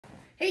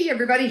Hey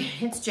everybody,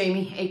 it's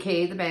Jamie,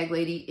 aka the Bag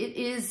Lady. It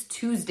is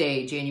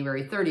Tuesday,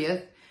 January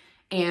 30th,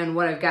 and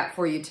what I've got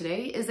for you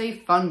today is a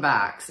fun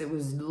box. It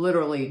was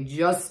literally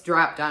just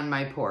dropped on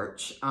my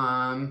porch,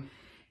 and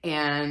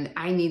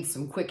I need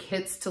some quick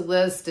hits to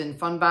list, and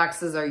fun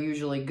boxes are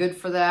usually good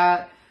for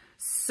that.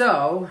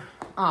 So,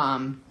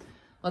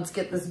 let's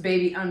get this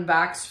baby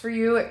unboxed for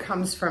you. It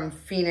comes from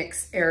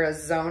Phoenix,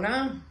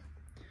 Arizona.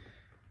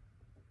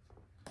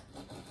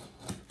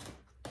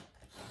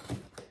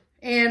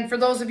 And for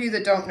those of you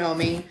that don't know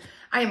me,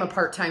 I am a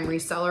part-time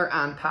reseller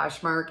on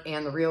Poshmark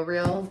and The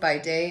RealReal. By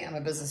day, I'm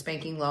a business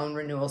banking loan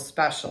renewal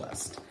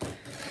specialist.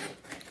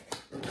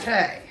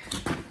 Okay.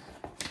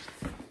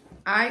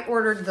 I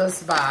ordered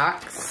this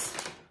box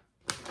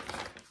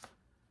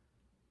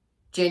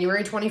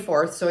January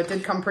 24th, so it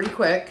did come pretty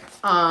quick.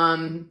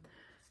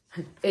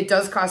 It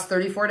does cost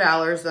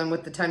 $34, then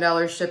with the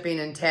 $10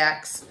 shipping and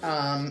tax,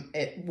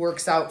 it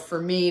works out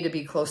for me to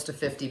be close to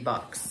 50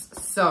 bucks.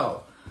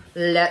 So,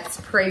 let's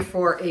pray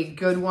for a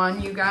good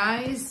one, you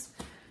guys.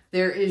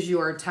 There is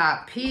your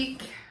top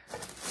peek.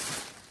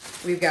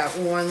 We've got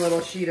one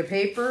little sheet of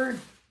paper.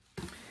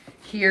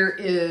 Here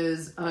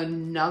is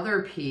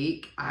another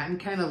peek. I'm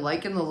kind of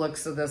liking the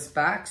looks of this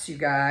box, you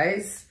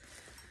guys.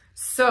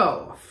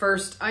 So,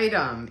 first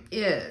item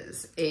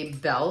is a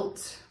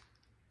belt.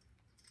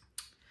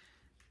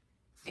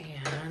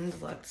 And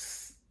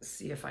let's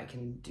see if I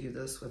can do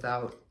this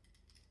without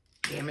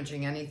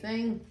damaging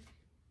anything.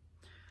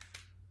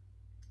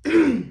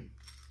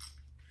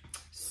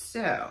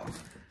 So,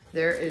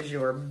 there is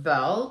your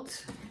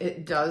belt.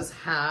 It does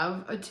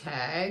have a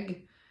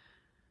tag.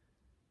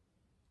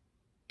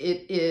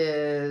 It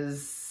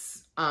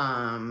is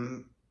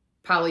polyurethane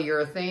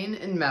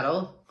and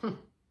metal.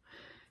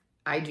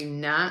 I do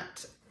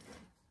not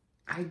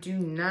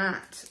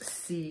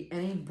see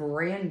any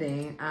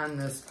branding on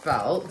this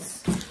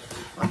belt.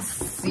 Let's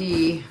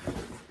see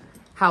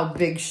how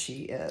big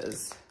she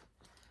is.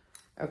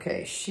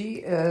 Okay, she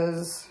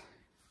is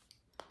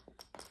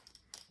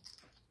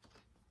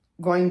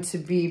going to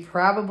be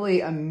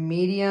probably a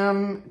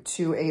medium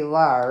to a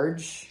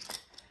large,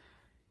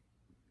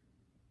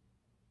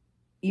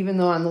 even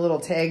though on the little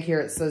tag here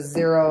it says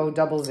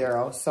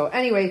 000. So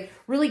anyway,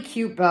 really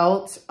cute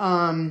belt.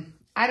 I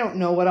don't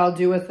know what I'll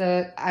do with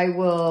it. I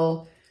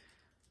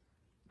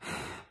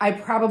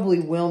probably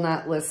will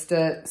not list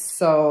it.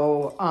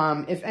 So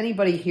if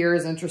anybody here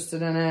is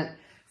interested in it,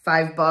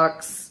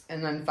 $5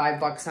 and then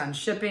 $5 on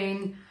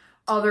shipping.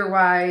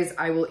 Otherwise,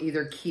 I will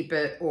either keep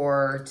it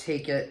or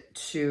take it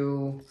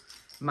to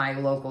my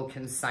local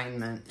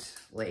consignment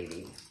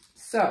lady.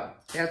 So,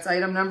 that's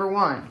item number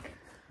one.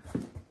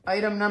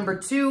 Item number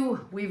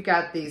two, we've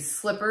got these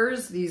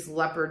slippers, these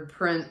leopard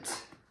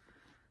print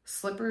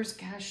slippers.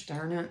 Gosh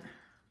darn it.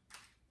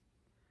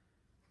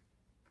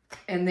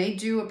 And they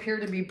do appear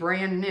to be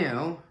brand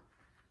new.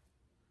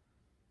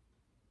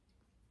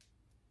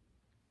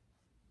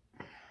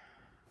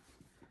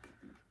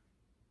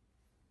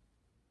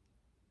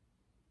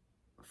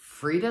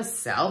 Freda,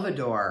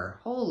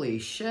 Salvador. Holy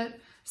shit.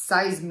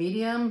 Size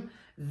medium.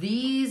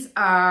 These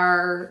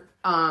are,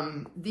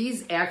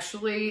 these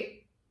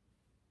actually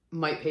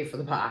might pay for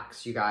the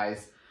box, you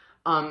guys.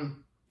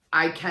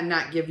 I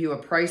cannot give you a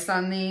price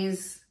on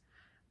these.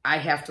 I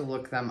have to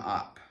look them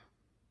up.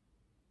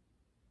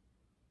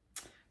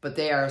 But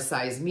they are a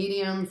size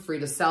medium,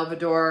 Freda,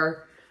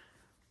 Salvador.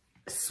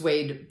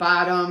 Suede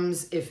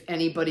bottoms. If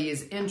anybody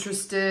is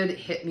interested,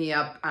 hit me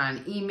up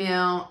on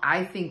email.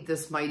 I think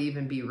this might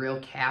even be real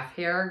calf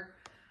hair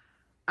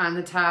on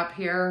the top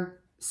here.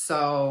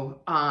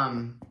 So,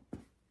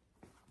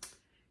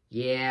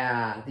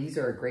 yeah, these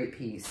are a great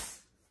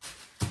piece.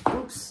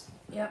 Oops.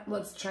 Yep,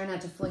 let's try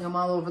not to fling them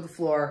all over the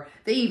floor.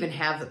 They even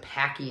have the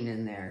packing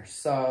in there.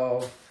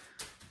 So,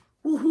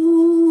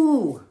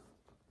 woohoo!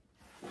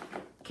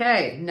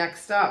 Okay,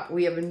 next up,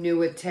 we have a new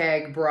with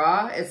tag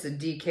bra. It's a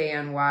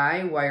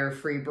DKNY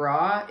wire-free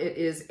bra. It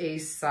is a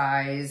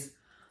size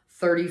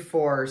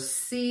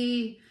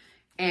 34C,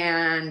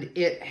 and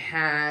it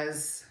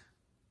has,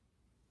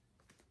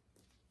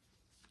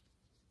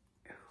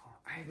 oh,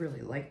 I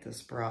really like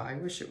this bra. I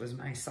wish it was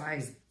my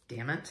size,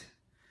 damn it.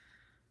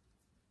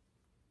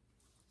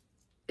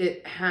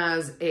 It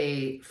has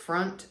a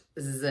front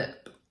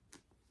zip.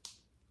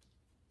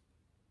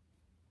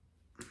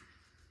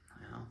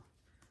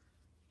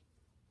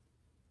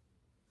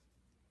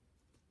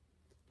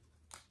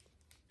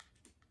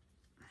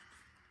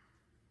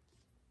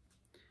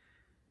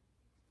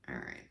 All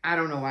right, I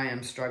don't know why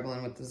I'm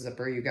struggling with the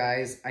zipper, you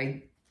guys.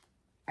 I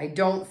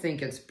don't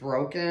think it's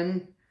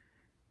broken.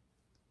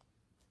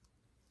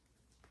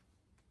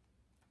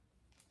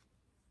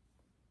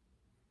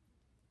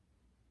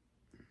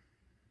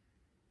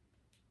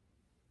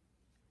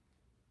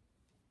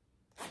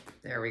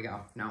 There we go.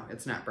 No,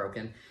 it's not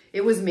broken.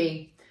 It was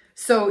me.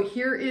 So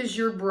here is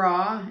your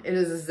bra. It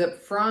is a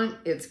zip front.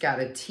 It's got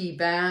a T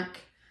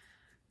back,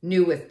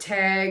 new with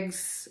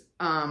tags.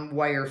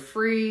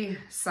 Wire-free,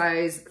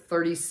 size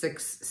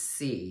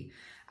 36C.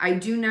 I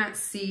do not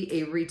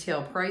see a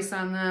retail price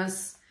on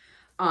this.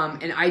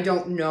 And I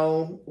don't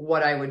know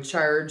what I would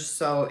charge.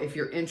 So if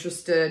you're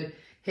interested,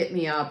 hit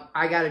me up.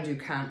 I got to do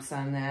comps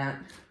on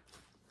that.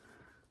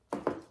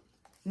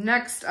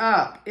 Next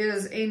up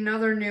is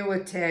another new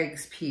with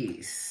tags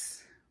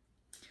piece.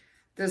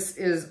 This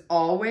is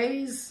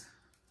Always.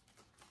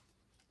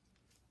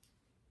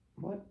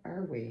 What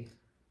are we?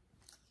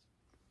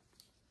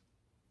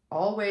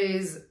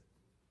 Always,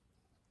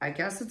 I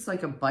guess it's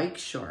like a bike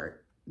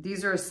short.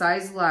 These are a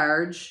size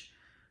large,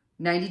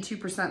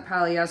 92%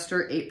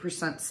 polyester, 8%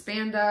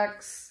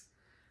 spandex.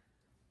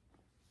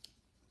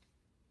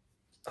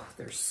 Oh,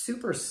 they're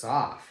super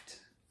soft.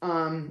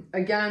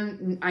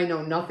 Again, I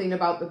know nothing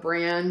about the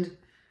brand.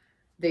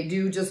 They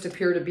do just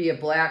appear to be a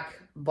black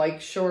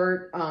bike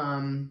short.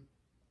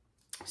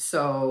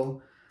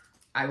 So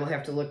I will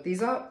have to look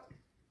these up.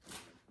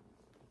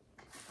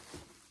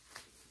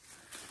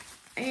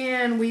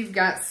 And we've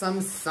got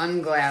some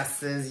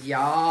sunglasses,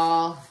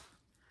 y'all.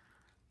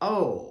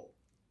 Oh,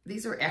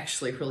 these are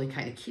actually really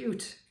kind of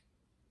cute.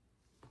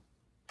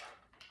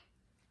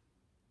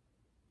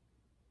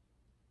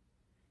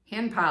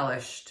 Hand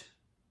polished.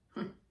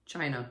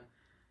 China.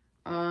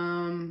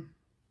 I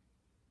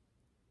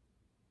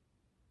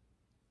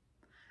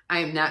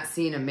am not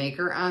seeing a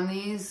maker on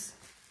these.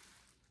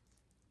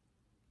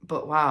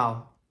 But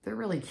wow, they're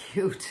really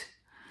cute.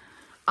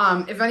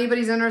 If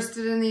anybody's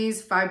interested in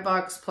these,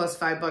 $5 plus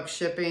 $5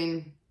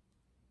 shipping.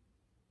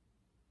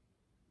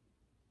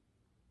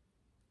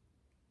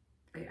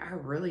 They are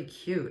really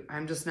cute.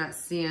 I'm not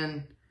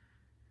seeing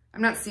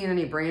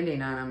any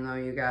branding on them though,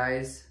 you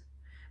guys.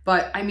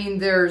 But I mean,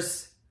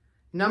 there's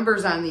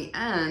numbers on the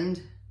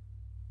end.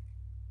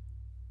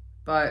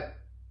 But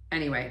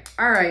anyway,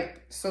 all right.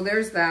 So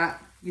there's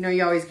that. You know,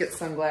 you always get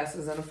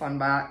sunglasses in a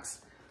Funbox.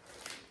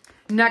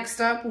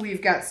 Next up,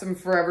 we've got some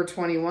Forever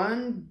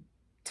 21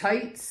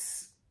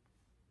 tights.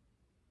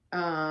 They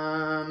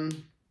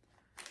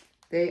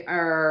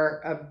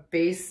are a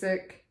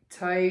basic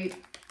tight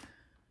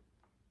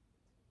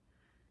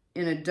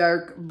in a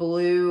dark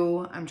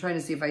blue. I'm trying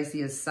to see if I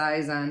see a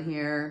size on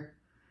here.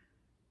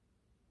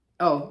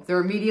 Oh, they're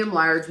a medium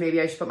large.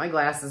 Maybe I should put my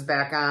glasses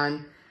back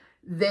on.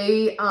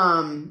 They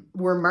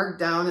were marked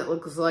down, it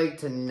looks like,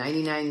 to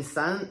 99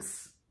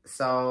 cents.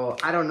 So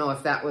I don't know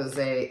if that was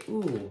a,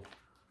 ooh,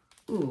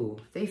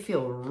 they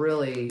feel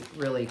really,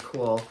 really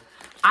cool.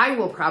 I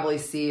will probably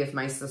see if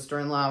my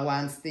sister-in-law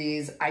wants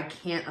these. I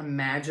can't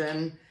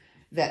imagine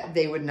that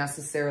they would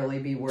necessarily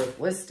be worth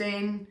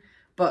listing,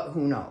 but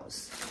who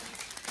knows.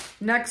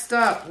 Next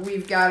up,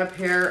 we've got a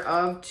pair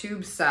of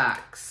tube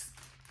socks.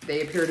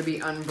 They appear to be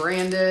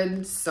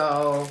unbranded,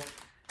 so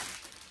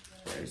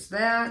there's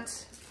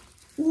that.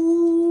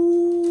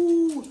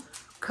 Ooh,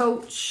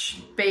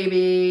 Coach,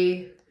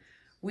 baby.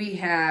 We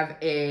have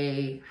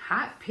a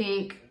hot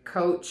pink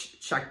Coach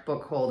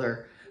checkbook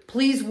holder.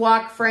 Please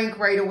walk Frank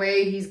right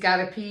away. He's got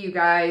to pee, you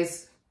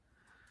guys.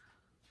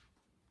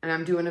 And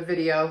I'm doing a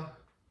video.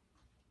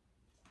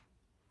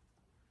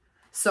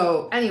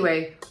 So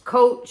anyway,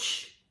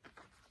 Coach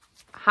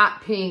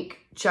hot pink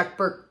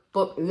checkbook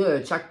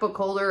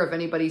holder. If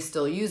anybody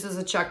still uses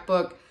a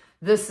checkbook,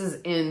 this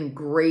is in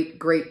great,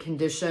 great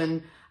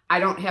condition. I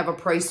don't have a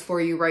price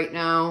for you right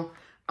now.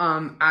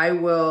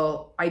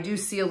 I do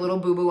see a little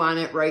boo-boo on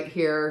it right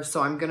here,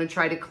 so I'm going to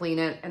try to clean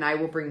it, and I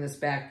will bring this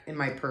back in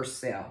my purse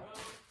sale.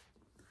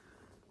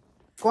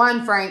 Go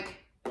on, Frank.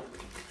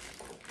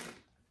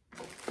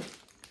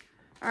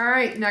 All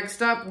right,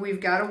 next up, we've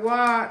got a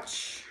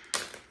watch.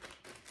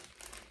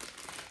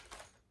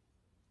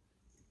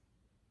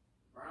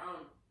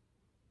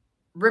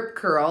 Rip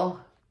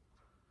Curl.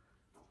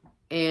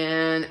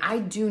 And I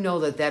do know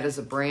that that is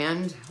a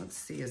brand. Let's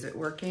see, is it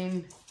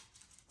working?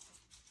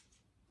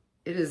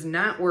 It is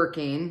not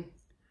working,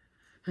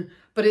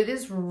 but it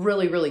is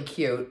really, really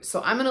cute.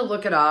 So I'm going to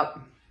look it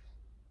up.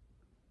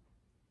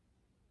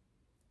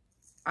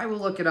 I will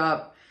look it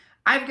up.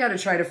 I've got to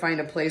try to find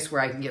a place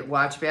where I can get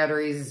watch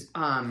batteries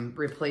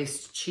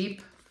replaced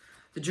cheap.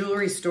 The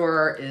jewelry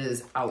store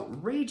is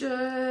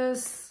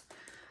outrageous.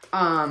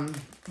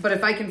 But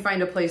if I can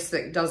find a place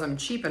that does them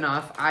cheap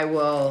enough, I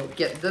will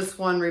get this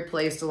one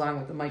replaced along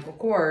with the Michael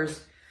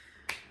Kors.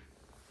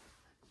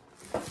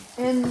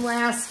 And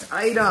last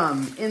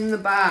item in the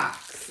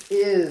box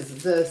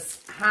is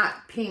this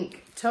hot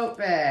pink tote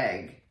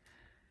bag.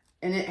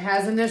 And it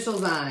has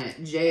initials on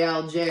it,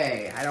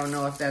 JLJ. I don't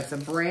know if that's a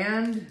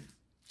brand.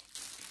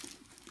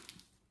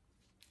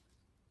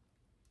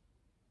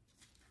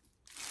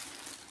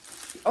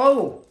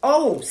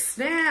 Oh,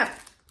 snap.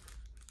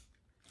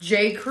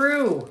 J.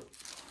 Crew.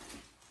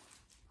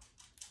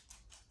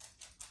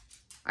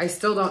 I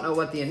still don't know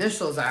what the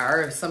initials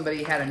are, if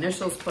somebody had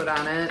initials put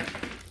on it.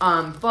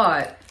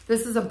 But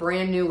this is a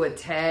brand new with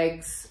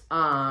tags,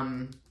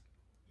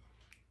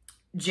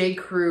 J.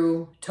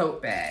 Crew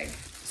tote bag.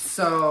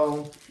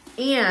 So,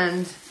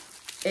 and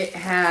it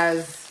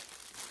has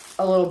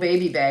a little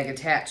baby bag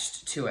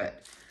attached to it.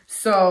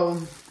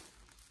 So,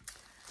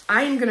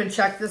 I'm going to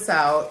check this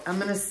out. I'm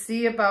going to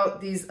see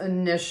about these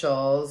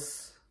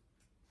initials.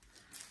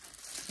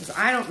 Because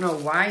I don't know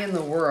why in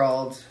the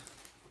world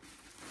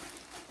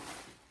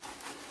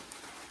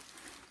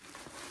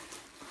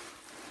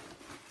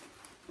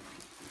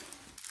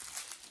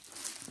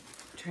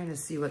trying to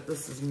see what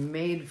this is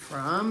made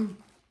from.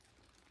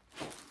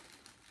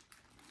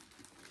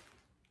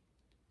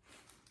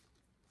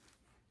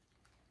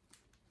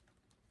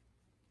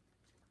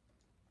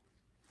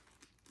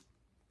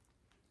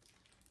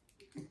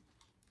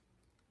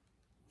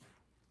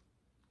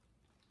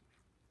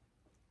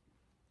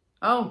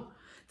 Oh,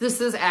 this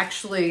is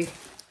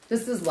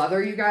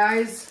leather, you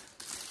guys.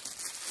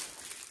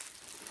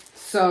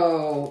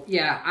 So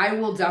yeah, I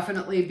will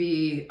definitely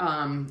be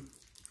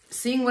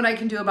seeing what I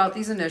can do about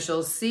these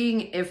initials,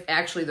 seeing if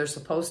actually they're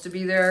supposed to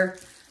be there.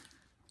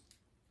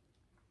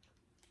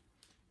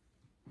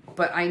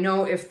 But I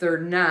know if they're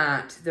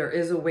not, there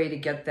is a way to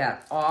get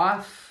that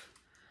off.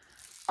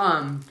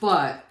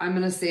 But I'm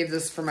going to save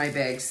this for my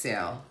bag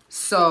sale.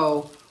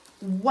 So,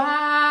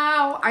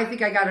 wow, I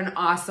think I got an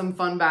awesome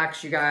fun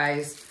box, you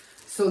guys.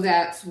 So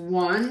that's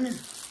 1,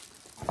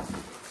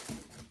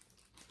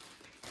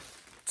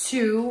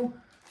 2,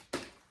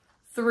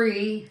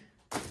 3,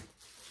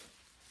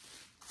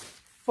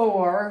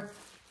 4,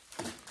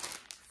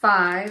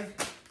 5,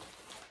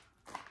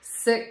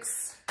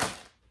 6,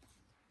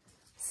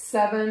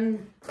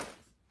 7,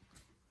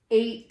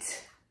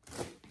 8,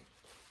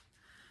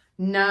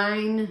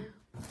 9,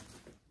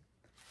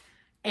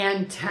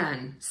 and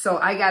 10. So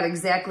I got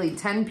exactly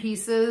 10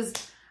 pieces.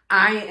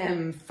 I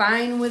am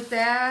fine with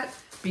that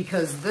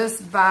because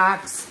this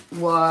box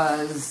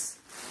was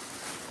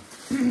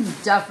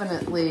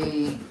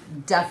definitely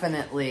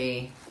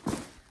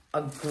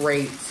a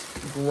great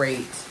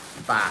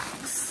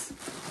box.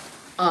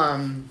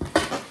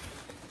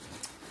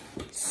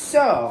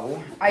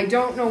 So I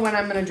don't know when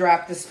I'm going to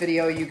drop this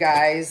video, you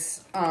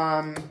guys.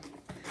 I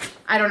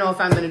don't know if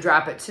I'm going to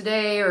drop it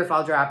today or if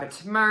I'll drop it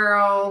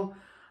tomorrow.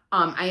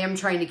 I am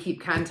trying to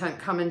keep content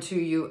coming to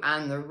you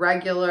on the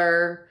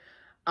regular.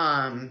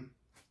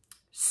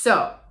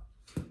 So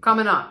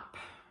coming up,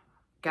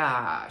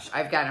 gosh,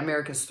 I've got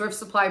America's Thrift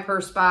Supply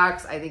purse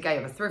box. I think I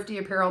have a Thrifty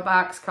Apparel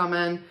box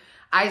coming.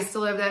 I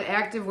still have that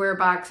activewear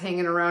box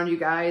hanging around, you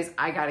guys.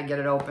 I got to get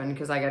it open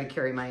because I got to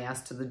carry my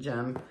ass to the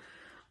gym.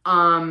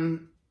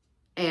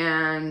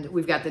 And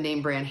we've got the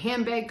name brand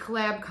handbag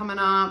collab coming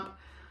up.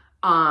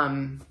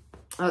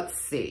 Let's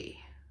see.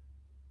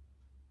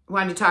 I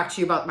wanted to talk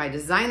to you about my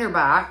designer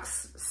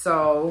box.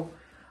 So,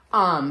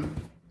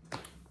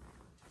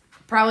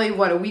 probably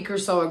a week or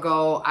so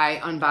ago, I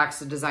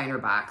unboxed a designer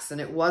box,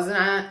 and it wasn't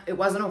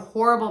a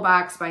horrible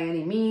box by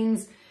any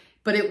means,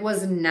 but it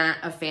was not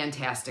a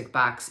fantastic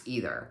box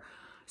either.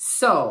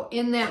 So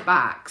in that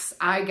box,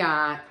 I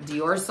got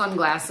Dior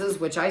sunglasses,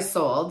 which I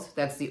sold.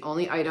 That's the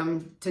only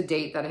item to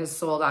date that has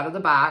sold out of the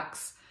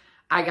box.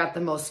 I got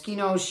the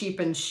Moschino Sheep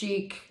and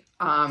Chic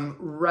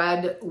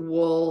red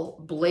wool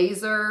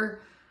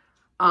blazer.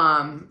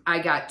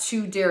 I got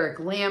 2 Derek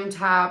Lamb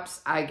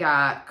tops. I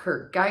got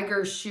Kurt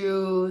Geiger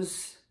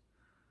shoes,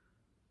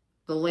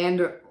 the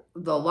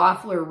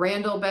Loeffler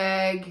Randall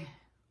bag,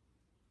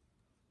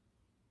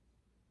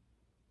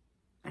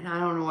 and I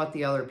don't know what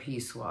the other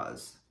piece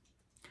was.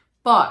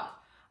 But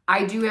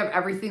I do have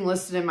everything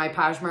listed in my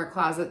Poshmark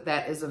closet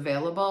that is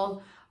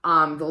available.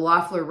 The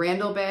Loeffler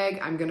Randall bag,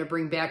 I'm going to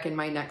bring back in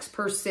my next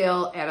purse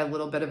sale at a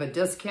little bit of a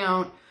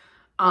discount.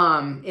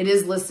 It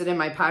is listed in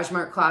my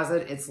Poshmark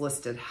closet. It's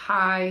listed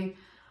high.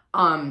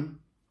 And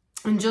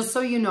just so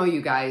you know,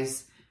 you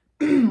guys,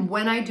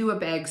 when I do a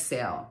bag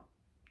sale,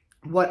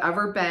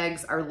 whatever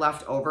bags are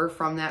left over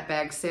from that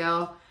bag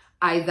sale,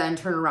 I then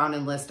turn around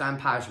and list on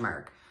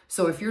Poshmark.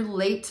 So if you're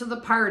late to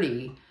the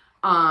party,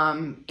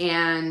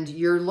 and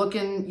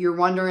you're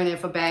wondering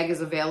if a bag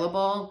is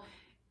available,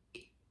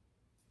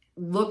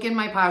 look in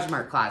my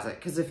Poshmark closet,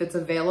 because if it's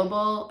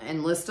available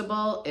and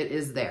listable, it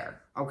is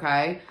there.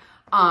 Okay.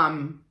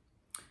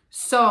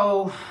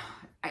 So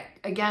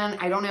again,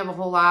 I don't have a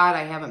whole lot.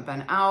 I haven't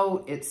been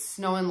out. It's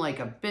snowing like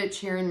a bitch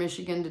here in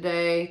Michigan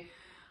today.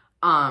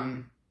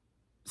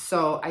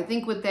 So I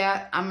think with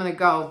that, I'm going to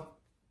go.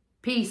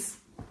 Peace.